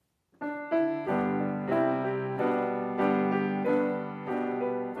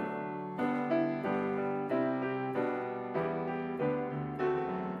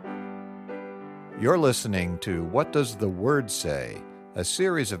You're listening to What Does the Word Say?, a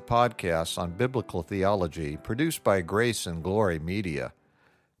series of podcasts on biblical theology produced by Grace and Glory Media.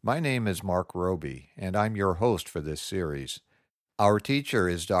 My name is Mark Roby, and I'm your host for this series. Our teacher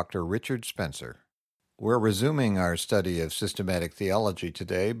is Dr. Richard Spencer. We're resuming our study of systematic theology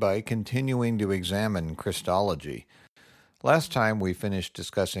today by continuing to examine Christology. Last time we finished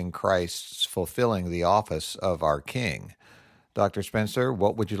discussing Christ's fulfilling the office of our King. Dr. Spencer,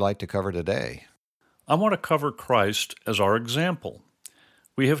 what would you like to cover today? I want to cover Christ as our example.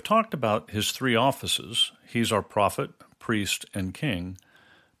 We have talked about his three offices. He's our prophet, priest, and king.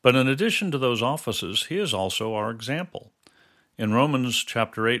 But in addition to those offices, he is also our example. In Romans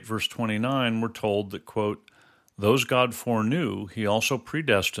chapter 8, verse 29, we're told that, quote, "Those God foreknew, he also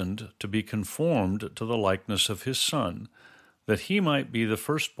predestined to be conformed to the likeness of his Son, that he might be the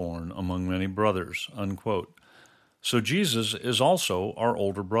firstborn among many brothers," unquote. So Jesus is also our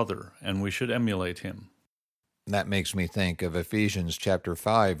older brother, and we should emulate him. That makes me think of Ephesians chapter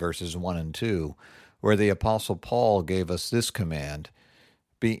 5, verses 1 and 2, where the Apostle Paul gave us this command: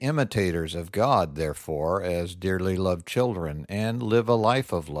 "Be imitators of God, therefore, as dearly loved children, and live a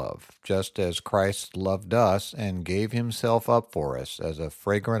life of love, just as Christ loved us and gave himself up for us as a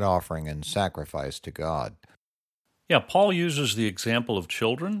fragrant offering and sacrifice to God." Yeah, Paul uses the example of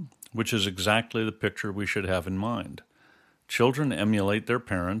children, which is exactly the picture we should have in mind. Children emulate their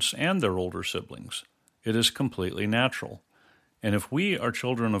parents and their older siblings. It is completely natural. And if we are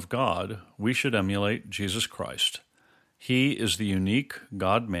children of God, we should emulate Jesus Christ. He is the unique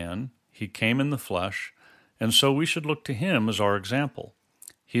God-man. He came in the flesh, and so we should look to him as our example.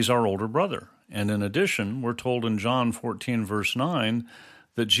 He's our older brother. And in addition, we're told in John 14, verse 9,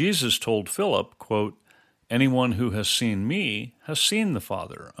 that Jesus told Philip, quote, "Anyone who has seen me has seen the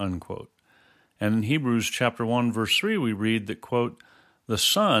Father," unquote. And in Hebrews chapter 1, verse 3, we read that, quote, "The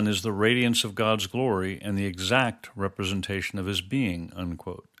Son is the radiance of God's glory and the exact representation of his being,"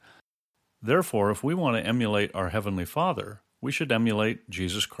 unquote. Therefore, if we want to emulate our Heavenly Father, we should emulate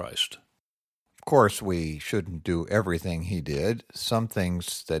Jesus Christ. Of course, we shouldn't do everything he did. Some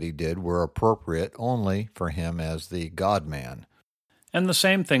things that he did were appropriate only for him as the God-man. And the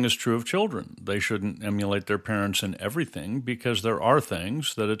same thing is true of children. They shouldn't emulate their parents in everything because there are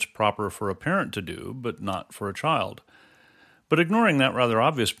things that it's proper for a parent to do, but not for a child. But ignoring that rather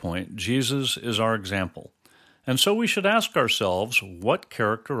obvious point, Jesus is our example. And so we should ask ourselves what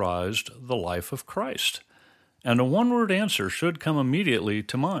characterized the life of Christ. And a one-word answer should come immediately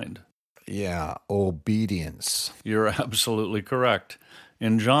to mind. Yeah, obedience. You're absolutely correct.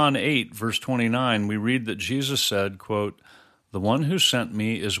 In John 8, verse 29, we read that Jesus said, quote, "The one who sent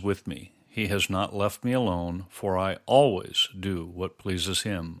me is with me. He has not left me alone, for I always do what pleases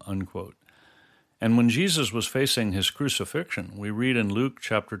him," unquote. And when Jesus was facing his crucifixion, we read in Luke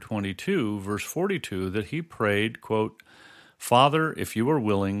chapter 22, verse 42, that he prayed, quote, "Father, if you are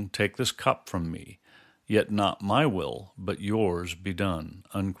willing, take this cup from me, yet not my will, but yours be done,"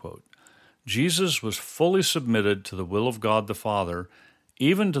 unquote. Jesus was fully submitted to the will of God the Father,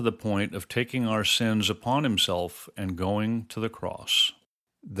 even to the point of taking our sins upon himself and going to the cross.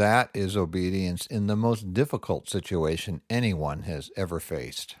 That is obedience in the most difficult situation anyone has ever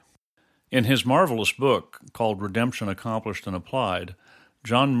faced. In his marvelous book, called Redemption Accomplished and Applied,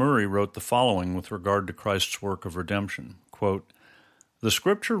 John Murray wrote the following with regard to Christ's work of redemption, quote, "The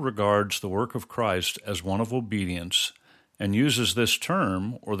Scripture regards the work of Christ as one of obedience and uses this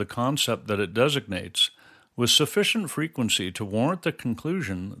term, or the concept that it designates, with sufficient frequency to warrant the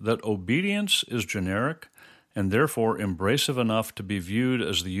conclusion that obedience is generic and therefore embracive enough to be viewed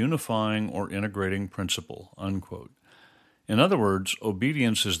as the unifying or integrating principle," unquote. In other words,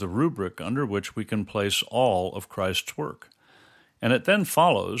 obedience is the rubric under which we can place all of Christ's work. And it then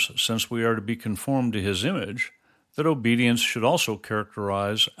follows, since we are to be conformed to his image, that obedience should also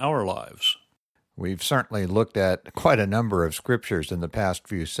characterize our lives. We've certainly looked at quite a number of scriptures in the past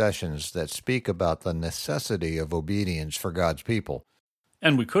few sessions that speak about the necessity of obedience for God's people.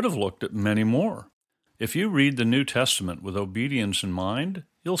 And we could have looked at many more. If you read the New Testament with obedience in mind,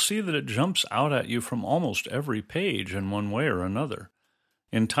 you'll see that it jumps out at you from almost every page in one way or another.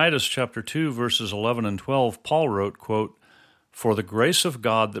 In Titus chapter 2, verses 11 and 12, Paul wrote, quote, "For the grace of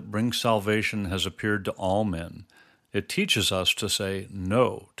God that brings salvation has appeared to all men. It teaches us to say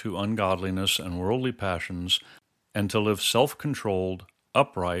no to ungodliness and worldly passions, and to live self-controlled,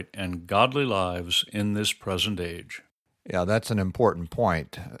 upright, and godly lives in this present age." Yeah, that's an important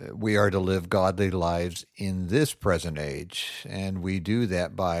point. We are to live godly lives in this present age, and we do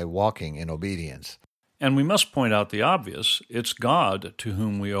that by walking in obedience. And we must point out the obvious. It's God to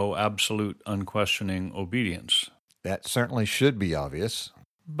whom we owe absolute, unquestioning obedience. That certainly should be obvious.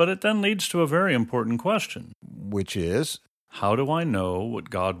 But it then leads to a very important question. Which is? How do I know what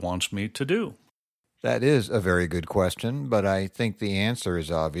God wants me to do? That is a very good question, but I think the answer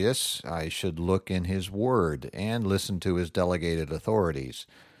is obvious. I should look in His Word and listen to His delegated authorities.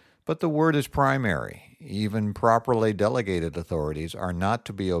 But the Word is primary. Even properly delegated authorities are not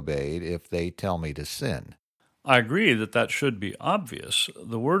to be obeyed if they tell me to sin. I agree that should be obvious.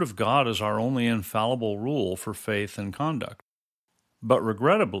 The Word of God is our only infallible rule for faith and conduct. But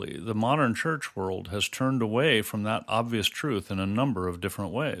regrettably, the modern church world has turned away from that obvious truth in a number of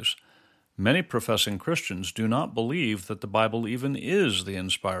different ways. Many professing Christians do not believe that the Bible even is the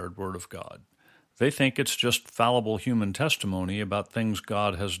inspired Word of God. They think it's just fallible human testimony about things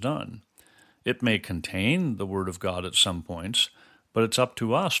God has done. It may contain the Word of God at some points, but it's up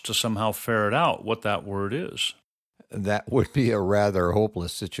to us to somehow ferret out what that Word is. That would be a rather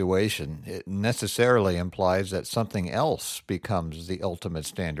hopeless situation. It necessarily implies that something else becomes the ultimate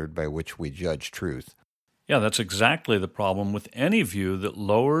standard by which we judge truth. Yeah, that's exactly the problem with any view that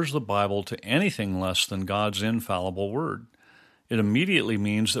lowers the Bible to anything less than God's infallible Word. It immediately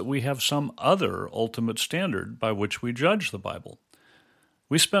means that we have some other ultimate standard by which we judge the Bible.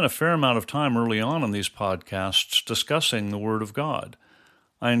 We spent a fair amount of time early on in these podcasts discussing the Word of God.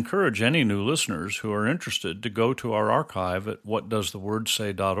 I encourage any new listeners who are interested to go to our archive at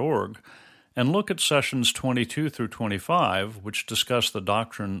whatdoesthewordsay.org and look at sessions 22 through 25, which discuss the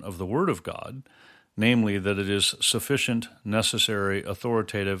doctrine of the Word of God, namely that it is sufficient, necessary,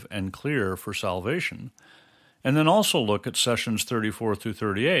 authoritative, and clear for salvation, and then also look at sessions 34 through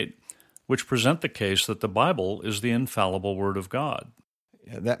 38, which present the case that the Bible is the infallible Word of God.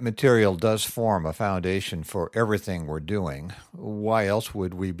 That material does form a foundation for everything we're doing. Why else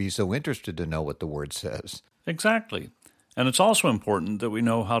would we be so interested to know what the Word says? Exactly. And it's also important that we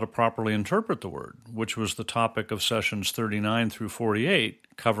know how to properly interpret the Word, which was the topic of sessions 39 through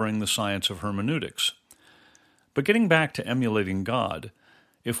 48, covering the science of hermeneutics. But getting back to emulating God,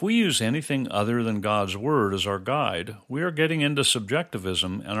 if we use anything other than God's Word as our guide, we are getting into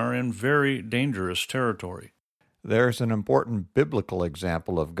subjectivism and are in very dangerous territory. There's an important biblical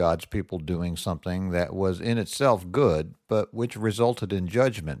example of God's people doing something that was in itself good, but which resulted in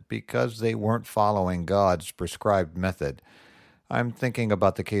judgment because they weren't following God's prescribed method. I'm thinking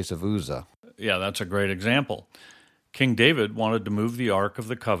about the case of Uzzah. Yeah, that's a great example. King David wanted to move the Ark of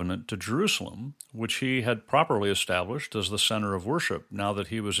the Covenant to Jerusalem, which he had properly established as the center of worship now that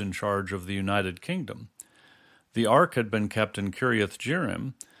he was in charge of the United Kingdom. The Ark had been kept in Kiriath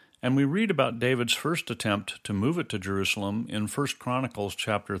Jearim, and we read about David's first attempt to move it to Jerusalem in 1 Chronicles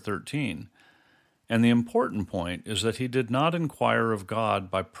chapter 13. And the important point is that he did not inquire of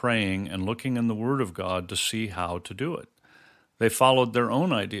God by praying and looking in the Word of God to see how to do it. They followed their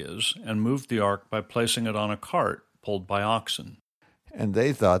own ideas and moved the ark by placing it on a cart pulled by oxen. And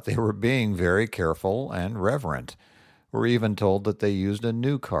they thought they were being very careful and reverent. We're even told that they used a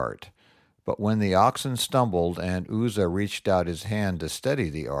new cart. But when the oxen stumbled and Uzzah reached out his hand to steady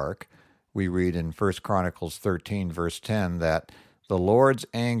the ark, we read in 1 Chronicles 13, verse 10, that the Lord's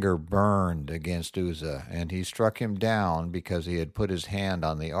anger burned against Uzzah, and he struck him down because he had put his hand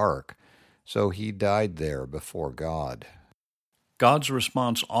on the ark. So he died there before God. God's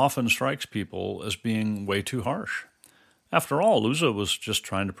response often strikes people as being way too harsh. After all, Uzzah was just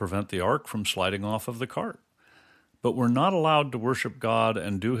trying to prevent the ark from sliding off of the cart. But we're not allowed to worship God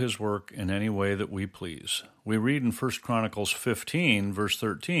and do His work in any way that we please. We read in 1 Chronicles 15, verse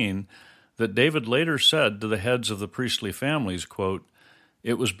 13, that David later said to the heads of the priestly families, quote,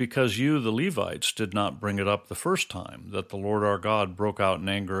 "It was because you, the Levites, did not bring it up the first time that the Lord our God broke out in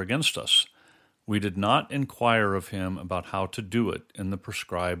anger against us. We did not inquire of Him about how to do it in the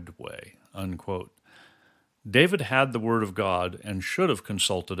prescribed way." Unquote. David had the Word of God and should have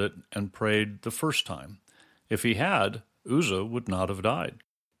consulted it and prayed the first time. If he had, Uzzah would not have died.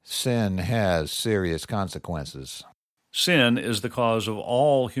 Sin has serious consequences. Sin is the cause of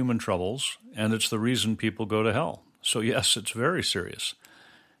all human troubles, and it's the reason people go to hell. So yes, it's very serious.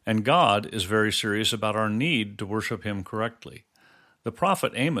 And God is very serious about our need to worship Him correctly. The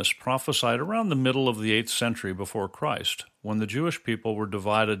prophet Amos prophesied around the middle of the 8th century before Christ, when the Jewish people were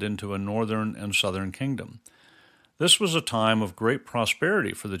divided into a northern and southern kingdom. This was a time of great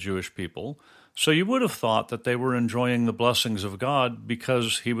prosperity for the Jewish people, so you would have thought that they were enjoying the blessings of God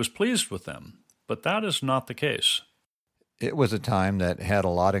because He was pleased with them. But that is not the case. It was a time that had a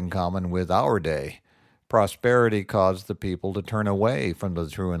lot in common with our day. Prosperity caused the people to turn away from the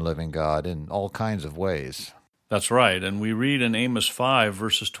true and living God in all kinds of ways. That's right, and we read in Amos 5,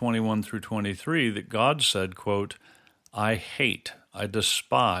 verses 21 through 23, that God said, quote, I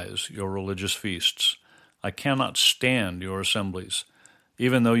despise your religious feasts. I cannot stand your assemblies.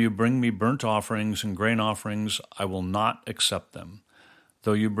 Even though you bring me burnt offerings and grain offerings, I will not accept them.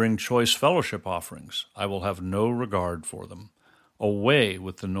 Though you bring choice fellowship offerings, I will have no regard for them. Away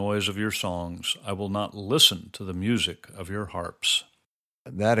with the noise of your songs. I will not listen to the music of your harps.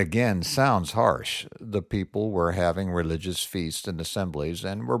 That again sounds harsh. The people were having religious feasts and assemblies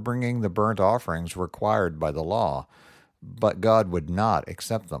and were bringing the burnt offerings required by the law, but God would not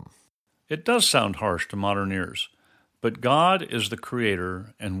accept them. It does sound harsh to modern ears, but God is the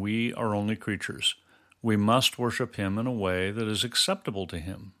Creator and we are only creatures. We must worship Him in a way that is acceptable to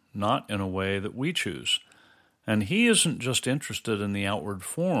Him, not in a way that we choose. And He isn't just interested in the outward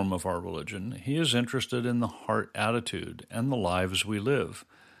form of our religion. He is interested in the heart attitude and the lives we live.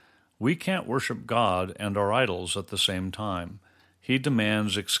 We can't worship God and our idols at the same time. He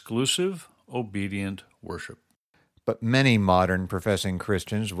demands exclusive, obedient worship. But many modern professing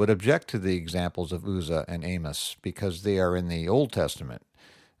Christians would object to the examples of Uzzah and Amos because they are in the Old Testament.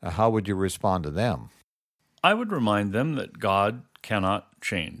 How would you respond to them? I would remind them that God cannot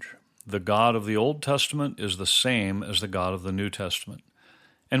change. The God of the Old Testament is the same as the God of the New Testament.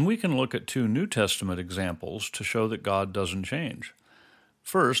 And we can look at two New Testament examples to show that God doesn't change.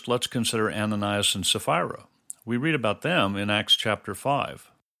 First, let's consider Ananias and Sapphira. We read about them in Acts chapter 5.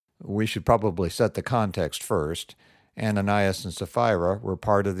 We should probably set the context first. Ananias and Sapphira were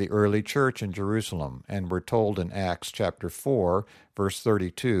part of the early church in Jerusalem, and we're told in Acts chapter 4, verse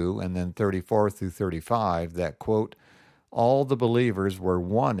 32, and then 34 through 35, that, quote, all the believers were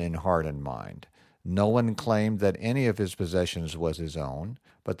one in heart and mind. No one claimed that any of his possessions was his own,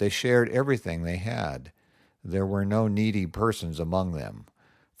 but they shared everything they had. There were no needy persons among them.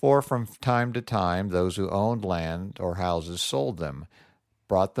 For from time to time those who owned land or houses sold them,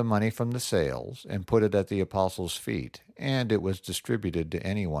 brought the money from the sales, and put it at the apostles' feet, and it was distributed to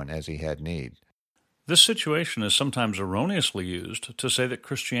anyone as he had need. This situation is sometimes erroneously used to say that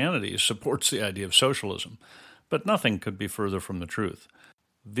Christianity supports the idea of socialism, but nothing could be further from the truth.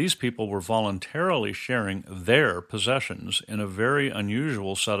 These people were voluntarily sharing their possessions in a very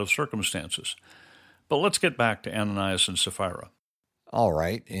unusual set of circumstances. But let's get back to Ananias and Sapphira. All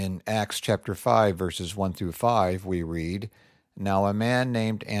right, in Acts chapter 5, verses 1 through 5, we read, now a man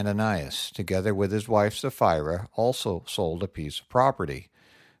named Ananias, together with his wife Sapphira, also sold a piece of property.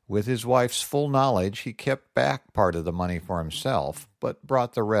 With his wife's full knowledge, he kept back part of the money for himself, but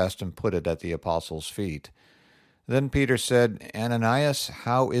brought the rest and put it at the apostles' feet. Then Peter said, Ananias,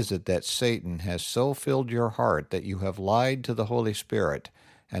 how is it that Satan has so filled your heart that you have lied to the Holy Spirit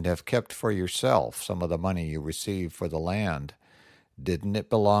and have kept for yourself some of the money you received for the land? Didn't it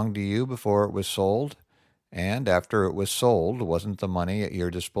belong to you before it was sold? And after it was sold, wasn't the money at your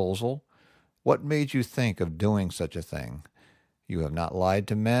disposal? What made you think of doing such a thing? You have not lied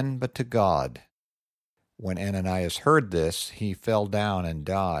to men, but to God. When Ananias heard this, he fell down and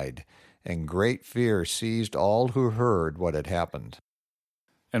died, and great fear seized all who heard what had happened.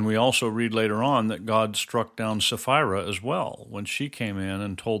 And we also read later on that God struck down Sapphira as well when she came in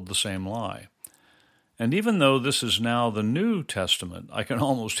and told the same lie. And even though this is now the New Testament, I can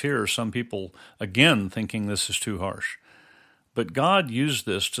almost hear some people again thinking this is too harsh. But God used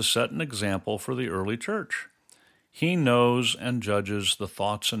this to set an example for the early church. He knows and judges the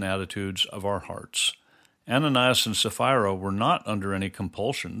thoughts and attitudes of our hearts. Ananias and Sapphira were not under any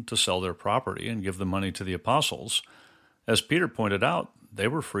compulsion to sell their property and give the money to the apostles. As Peter pointed out, they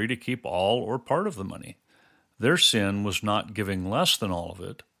were free to keep all or part of the money. Their sin was not giving less than all of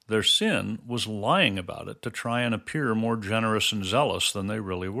it. Their sin was lying about it to try and appear more generous and zealous than they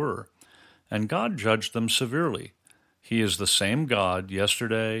really were. And God judged them severely. He is the same God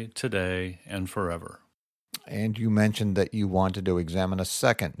yesterday, today, and forever. And you mentioned that you wanted to examine a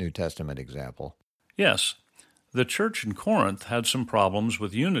second New Testament example. Yes, the church in Corinth had some problems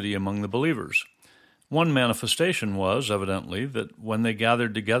with unity among the believers. One manifestation was, evidently, that when they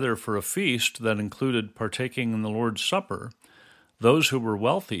gathered together for a feast that included partaking in the Lord's Supper, those who were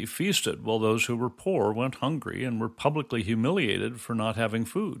wealthy feasted, while those who were poor went hungry and were publicly humiliated for not having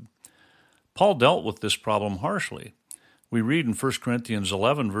food. Paul dealt with this problem harshly. We read in 1 Corinthians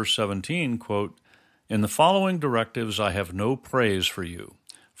 11, verse 17, quote, in the following directives I have no praise for you,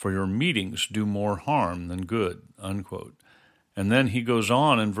 for your meetings do more harm than good, unquote. And then he goes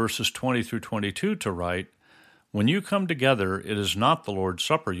on in verses 20 through 22 to write, when you come together, it is not the Lord's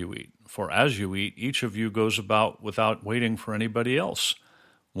Supper you eat, for as you eat, each of you goes about without waiting for anybody else.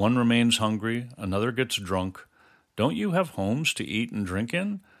 One remains hungry, another gets drunk. Don't you have homes to eat and drink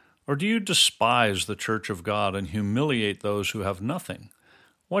in? Or do you despise the church of God and humiliate those who have nothing?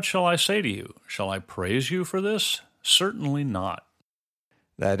 What shall I say to you? Shall I praise you for this? Certainly not.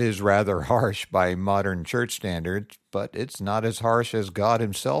 That is rather harsh by modern church standards, but it's not as harsh as God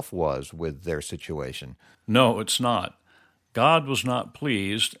himself was with their situation. No, it's not. God was not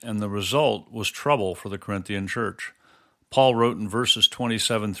pleased, and the result was trouble for the Corinthian church. Paul wrote in verses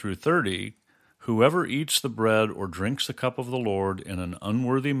 27 through 30, "Whoever eats the bread or drinks the cup of the Lord in an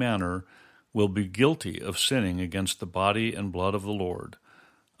unworthy manner will be guilty of sinning against the body and blood of the Lord.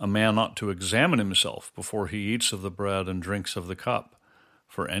 A man ought to examine himself before he eats of the bread and drinks of the cup.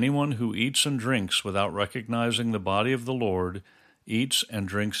 For anyone who eats and drinks without recognizing the body of the Lord eats and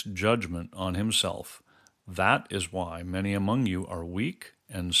drinks judgment on himself. That is why many among you are weak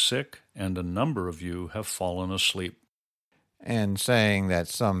and sick, and a number of you have fallen asleep." And saying that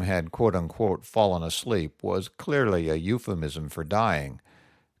some had quote-unquote fallen asleep was clearly a euphemism for dying.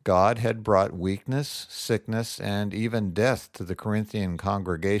 God had brought weakness, sickness, and even death to the Corinthian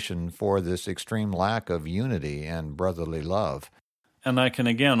congregation for this extreme lack of unity and brotherly love. And I can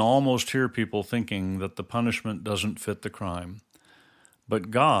again almost hear people thinking that the punishment doesn't fit the crime.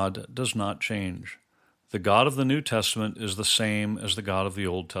 But God does not change. The God of the New Testament is the same as the God of the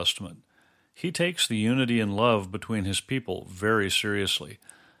Old Testament. He takes the unity and love between his people very seriously.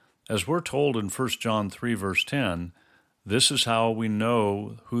 As we're told in 1 John 3, verse 10, this is how we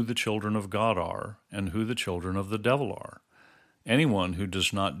know who the children of God are and who the children of the devil are. Anyone who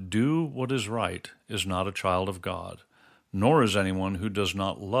does not do what is right is not a child of God, nor is anyone who does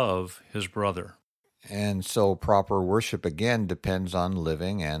not love his brother. And so proper worship again depends on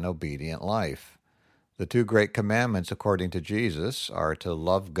living an obedient life. The two great commandments, according to Jesus, are to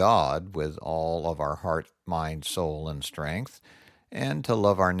love God with all of our heart, mind, soul, and strength, and to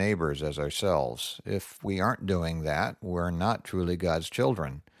love our neighbors as ourselves. If we aren't doing that, we're not truly God's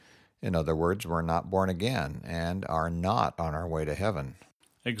children. In other words, we're not born again and are not on our way to heaven.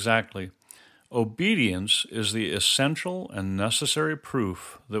 Exactly. Obedience is the essential and necessary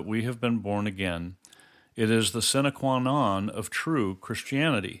proof that we have been born again. It is the sine qua non of true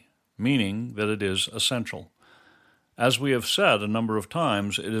Christianity, meaning that it is essential. As we have said a number of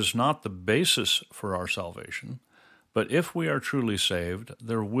times, it is not the basis for our salvation, but if we are truly saved,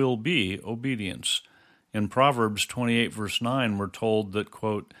 there will be obedience. In Proverbs 28, verse 9, we're told that,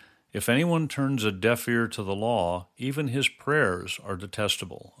 quote, "If anyone turns a deaf ear to the law, even his prayers are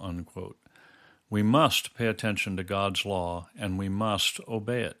detestable," unquote. We must pay attention to God's law, and we must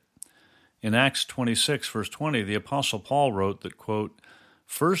obey it. In Acts 26, verse 20, the Apostle Paul wrote that, quote,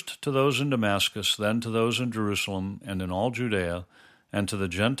 "First to those in Damascus, then to those in Jerusalem and in all Judea, and to the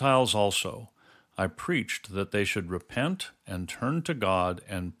Gentiles also, I preached that they should repent and turn to God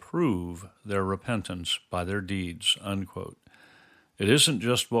and prove their repentance by their deeds," unquote. It isn't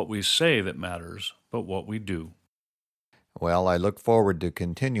just what we say that matters, but what we do. Well, I look forward to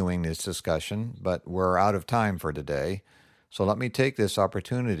continuing this discussion, but we're out of time for today. So let me take this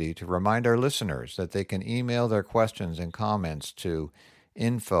opportunity to remind our listeners that they can email their questions and comments to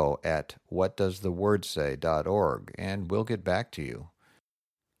info@whatdoesthewordsay.org, and we'll get back to you.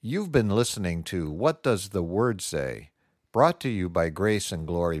 You've been listening to What Does the Word Say? Brought to you by Grace and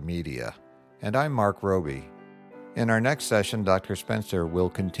Glory Media, and I'm Mark Roby. In our next session, Dr. Spencer will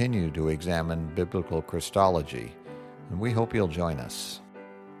continue to examine biblical Christology, and we hope you'll join us.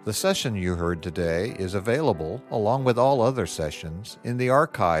 The session you heard today is available, along with all other sessions, in the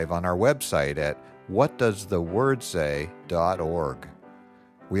archive on our website at whatdoesthewordsay.org.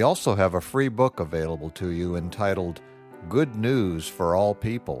 We also have a free book available to you entitled Good News for All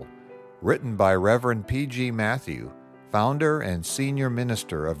People, written by Reverend P.G. Matthew, founder and senior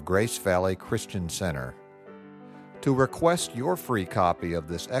minister of Grace Valley Christian Center. To request your free copy of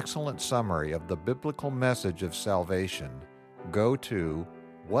this excellent summary of the biblical message of salvation, go to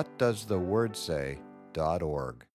whatdoesthewordsay.org.